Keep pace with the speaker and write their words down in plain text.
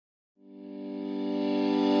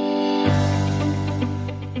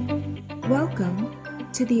Welcome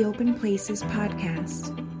to the Open Places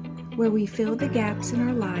podcast, where we fill the gaps in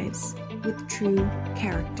our lives with true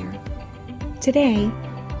character. Today,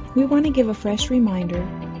 we want to give a fresh reminder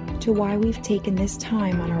to why we've taken this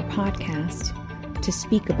time on our podcast to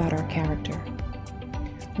speak about our character,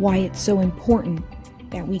 why it's so important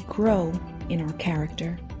that we grow in our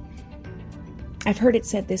character. I've heard it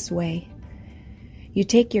said this way: you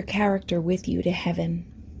take your character with you to heaven,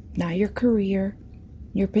 not your career,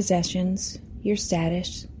 your possessions, your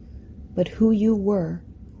status, but who you were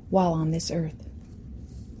while on this earth.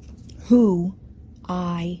 Who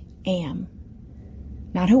I am.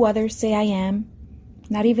 Not who others say I am,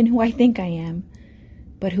 not even who I think I am,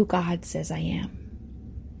 but who God says I am.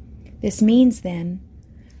 This means then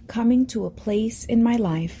coming to a place in my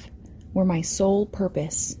life where my sole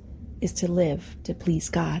purpose is to live to please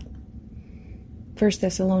God. 1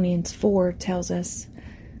 Thessalonians 4 tells us,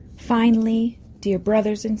 "Finally, dear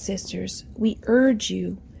brothers and sisters, we urge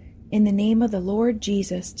you in the name of the Lord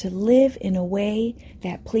Jesus to live in a way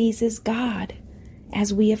that pleases God,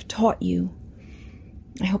 as we have taught you."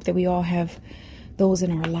 I hope that we all have those in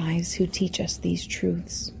our lives who teach us these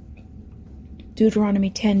truths. Deuteronomy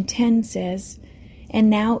 10:10 says, "And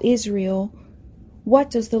now, Israel, what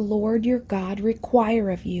does the Lord your God require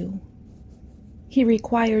of you? He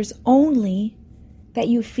requires only that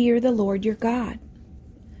you fear the Lord your God."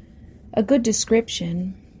 A good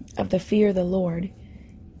description of the fear of the Lord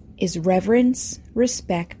is reverence,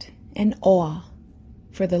 respect, and awe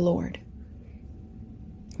for the Lord.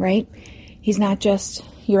 Right? He's not just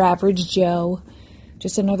your average Joe,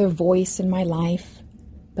 just another voice in my life,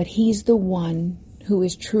 but He's the one who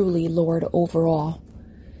is truly Lord over all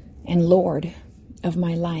and Lord of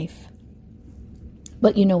my life.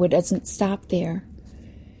 But it doesn't stop there.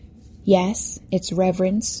 Yes, it's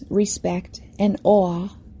reverence, respect, and awe.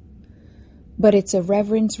 But it's a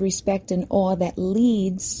reverence, respect, and awe that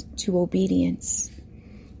leads to obedience.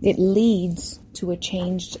 It leads to a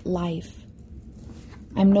changed life.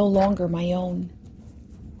 I'm no longer my own.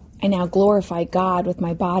 I now glorify God with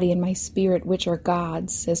my body and my spirit, which are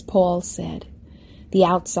God's, as Paul said, the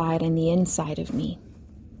outside and the inside of me,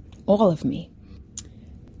 all of me.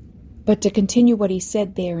 But to continue what he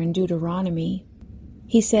said there in Deuteronomy,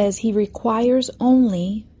 he says he requires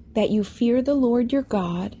only that you fear the Lord your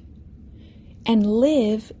God and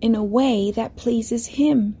live in a way that pleases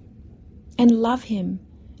Him, and love Him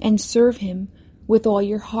and serve Him with all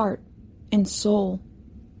your heart and soul.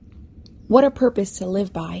 What a purpose to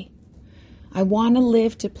live by. I want to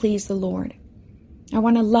live to please the Lord. I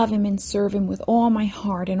want to love Him and serve Him with all my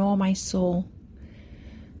heart and all my soul.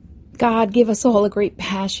 God, give us all a great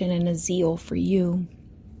passion and a zeal for you.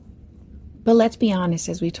 But let's be honest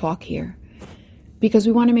as we talk here, because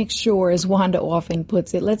we want to make sure, as Wanda often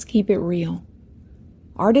puts it, let's keep it real.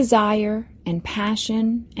 Our desire and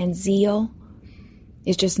passion and zeal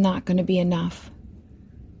is just not going to be enough.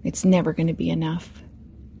 It's never going to be enough.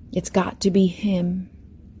 It's got to be Him.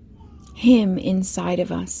 Him inside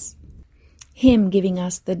of us. Him giving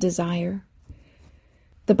us the desire.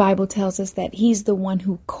 The Bible tells us that He's the one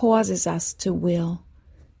who causes us to will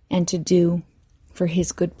and to do for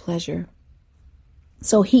His good pleasure.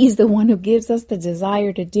 So He's the one who gives us the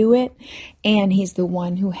desire to do it, and He's the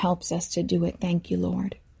one who helps us to do it. Thank you,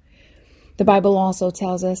 Lord. The Bible also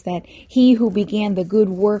tells us that He who began the good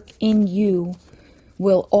work in you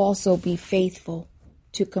will also be faithful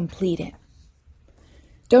to complete it.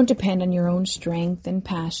 Don't depend on your own strength and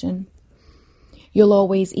passion. You'll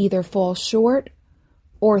always either fall short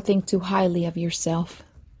or think too highly of yourself,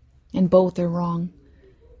 and both are wrong.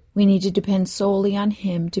 We need to depend solely on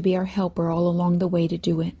Him to be our helper all along the way to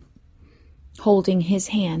do it, holding His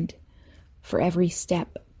hand for every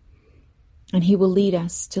step, and He will lead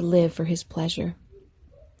us to live for His pleasure.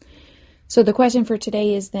 So the question for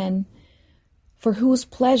today is then, for whose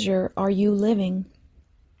pleasure are you living?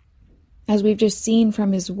 As we've just seen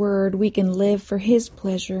from His Word, we can live for His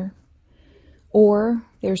pleasure, or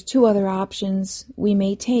there's two other options we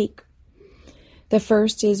may take. The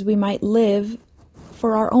first is we might live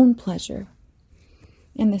for our own pleasure.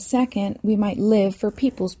 And the second, we might live for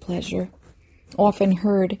people's pleasure, often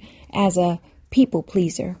heard as a people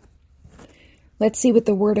pleaser. Let's see what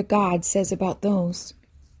the Word of God says about those.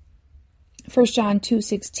 1 John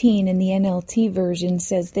 2:16 in the NLT version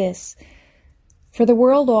says this: "For the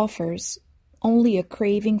world offers only a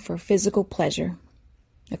craving for physical pleasure,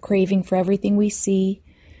 a craving for everything we see,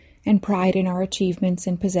 and pride in our achievements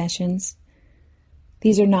and possessions.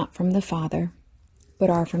 These are not from the Father, but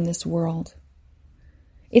are from this world."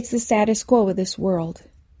 It's the status quo of this world.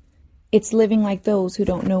 It's living like those who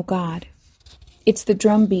don't know God. It's the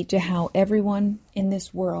drumbeat to how everyone in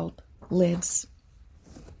this world lives.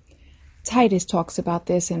 Titus talks about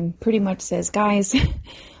this and pretty much says, guys,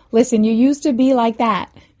 listen, you used to be like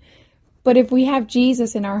that. But if we have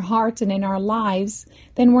Jesus in our hearts and in our lives,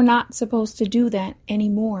 then we're not supposed to do that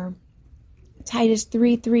anymore. Titus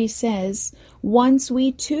 3:3 says, once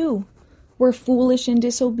we too were foolish and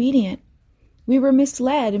disobedient. We were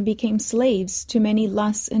misled and became slaves to many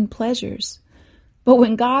lusts and pleasures. But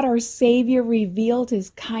when God our Savior revealed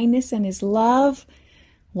his kindness and his love,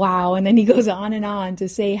 wow, and then he goes on to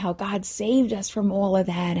say how God saved us from all of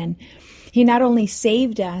that. And he not only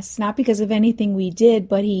saved us, not because of anything we did,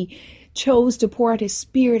 but he chose to pour out his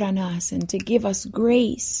Spirit on us and to give us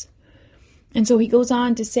grace. And so he goes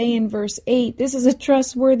on to say in verse 8, this is a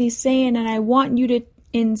trustworthy saying, and I want you to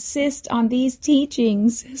insist on these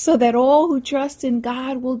teachings so that all who trust in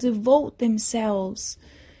God will devote themselves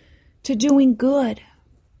to doing good.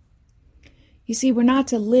 You see, we're not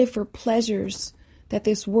to live for pleasures that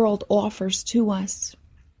this world offers to us.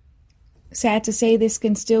 Sad to say, this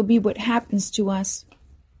can still be what happens to us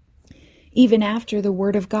even after the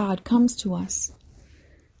Word of God comes to us.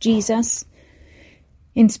 Jesus,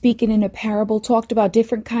 in speaking in a parable, talked about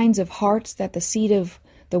different kinds of hearts that the seed of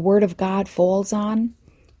the Word of God falls on.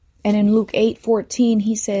 And in Luke 8:14,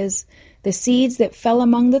 he says, the seeds that fell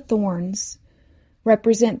among the thorns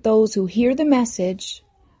represent those who hear the message,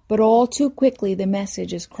 but all too quickly the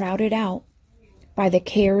message is crowded out by the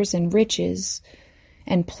cares and riches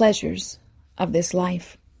and pleasures of this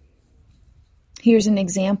life. Here's an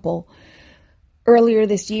example. Earlier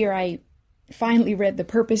this year, I finally read The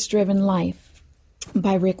Purpose-Driven Life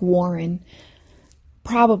by Rick Warren.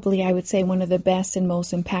 Probably, I would say, one of the best and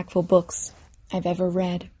most impactful books I've ever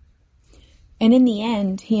read. And in the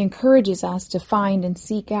end, he encourages us to find and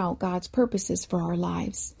seek out God's purposes for our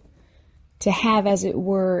lives. To have, as it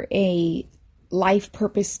were, a life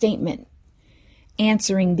purpose statement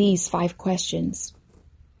answering these 5 questions.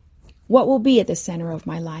 What will be at the center of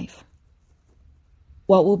my life?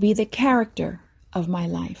 What will be the character of my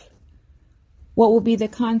life? What will be the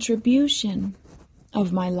contribution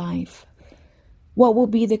of my life? What will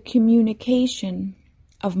be the communication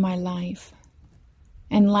of my life?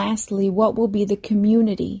 And lastly, what will be the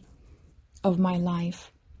community of my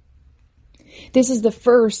life? This is the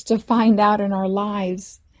first to find out in our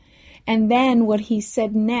lives. And then what he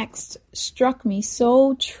said next struck me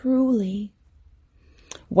so truly.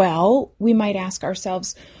 Well, we might ask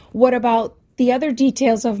ourselves, what about the other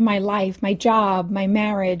details of my life, my job, my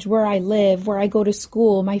marriage, where I live, where I go to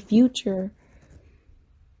school, my future?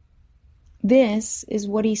 This is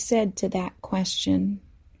what he said to that question,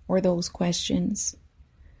 or those questions.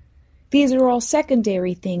 These are all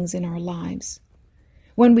secondary things in our lives.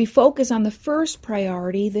 When we focus on the first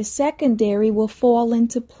priority, the secondary will fall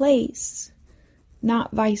into place,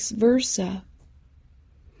 not vice versa.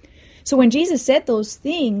 So when Jesus said those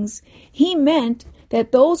things, he meant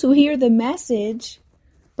that those who hear the message,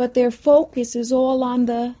 but their focus is all on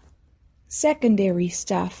the secondary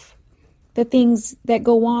stuff, the things that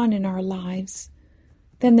go on in our lives,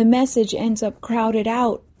 then the message ends up crowded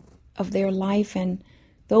out of their life, and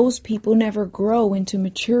those people never grow into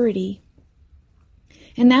maturity.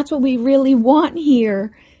 And that's what we really want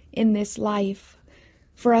here in this life,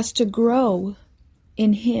 for us to grow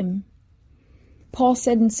in him. Paul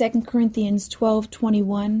said in 2 Corinthians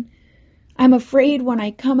 12:21, I'm afraid when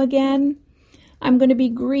I come again, I'm going to be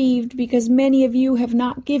grieved because many of you have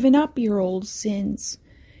not given up your old sins.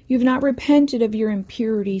 You've not repented of your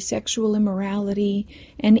impurity, sexual immorality,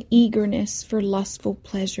 and eagerness for lustful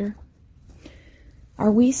pleasure.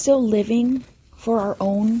 Are we still living for our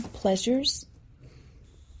own pleasures?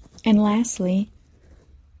 And lastly,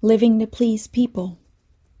 living to please people.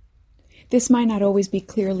 This might not always be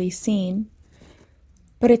clearly seen,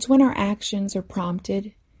 but it's when our actions are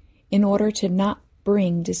prompted in order to not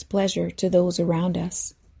bring displeasure to those around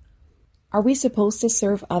us. Are we supposed to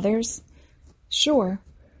serve others? Sure.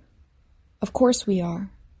 Of course we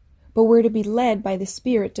are. But we're to be led by the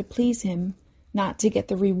Spirit to please him, not to get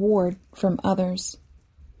the reward from others.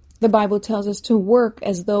 The Bible tells us to work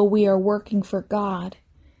as though we are working for God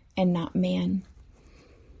and not man.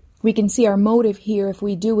 We can see our motive here if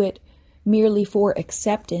we do it merely for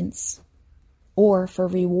acceptance or for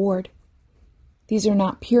reward. These are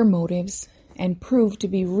not pure motives and prove to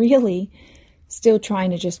be really still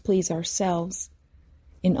trying to just please ourselves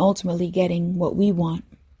in ultimately getting what we want.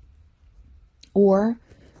 Or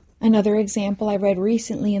another example I read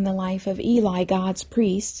recently in the life of Eli, God's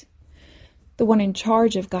priest, the one in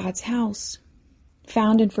charge of God's house.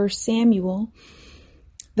 Found in 1 Samuel,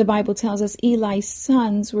 the Bible tells us Eli's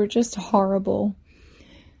sons were just horrible.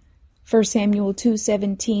 1 Samuel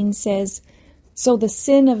 2:17 says, So the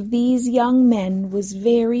sin of these young men was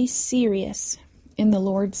very serious in the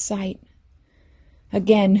Lord's sight.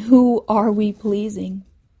 Again, who are we pleasing?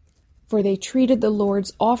 For they treated the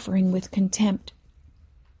Lord's offering with contempt.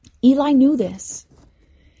 Eli knew this,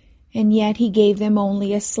 and yet he gave them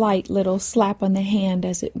only a slight little slap on the hand,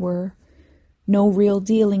 as it were, no real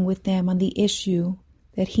dealing with them on the issue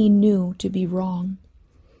that he knew to be wrong.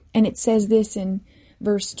 And it says this in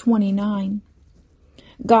verse 29.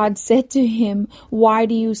 God said to him, "Why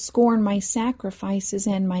do you scorn my sacrifices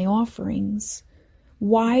and my offerings?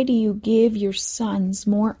 Why do you give your sons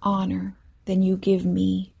more honor than you give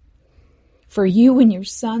me? For you and your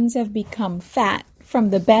sons have become fat from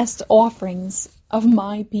the best offerings of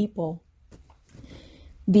my people."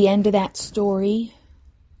 The end of that story,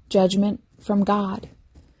 judgment from God.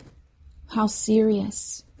 How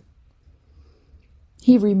serious.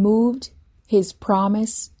 He removed his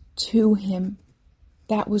promise to him.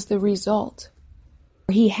 That was the result.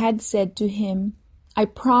 He had said to him, "I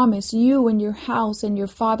promise you and your house and your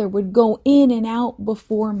father would go in and out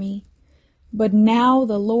before me. But now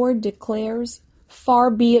the Lord declares,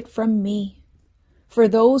 far be it from me. For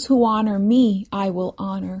those who honor me I will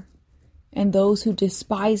honor, and those who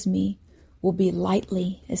despise me will be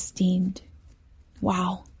lightly esteemed."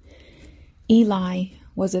 Wow. Eli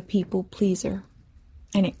was a people pleaser,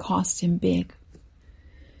 and it cost him big.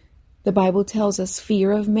 The Bible tells us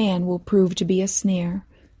fear of man will prove to be a snare,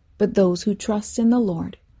 but those who trust in the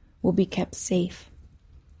Lord will be kept safe.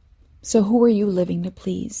 So who are you living to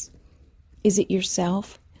please? Is it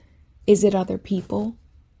yourself? Is it other people?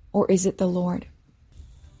 Or is it the Lord?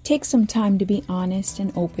 Take some time to be honest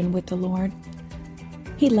and open with the Lord.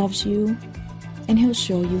 He loves you, and He'll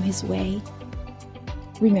show you His way.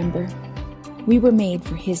 Remember, we were made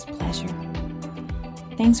for His pleasure.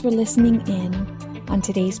 Thanks for listening in on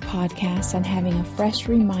today's podcast on having a fresh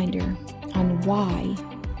reminder on why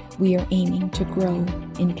we are aiming to grow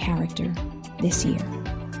in character this year.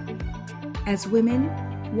 As women,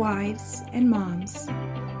 wives, and moms,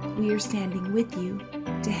 we are standing with you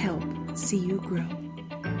to help see you grow.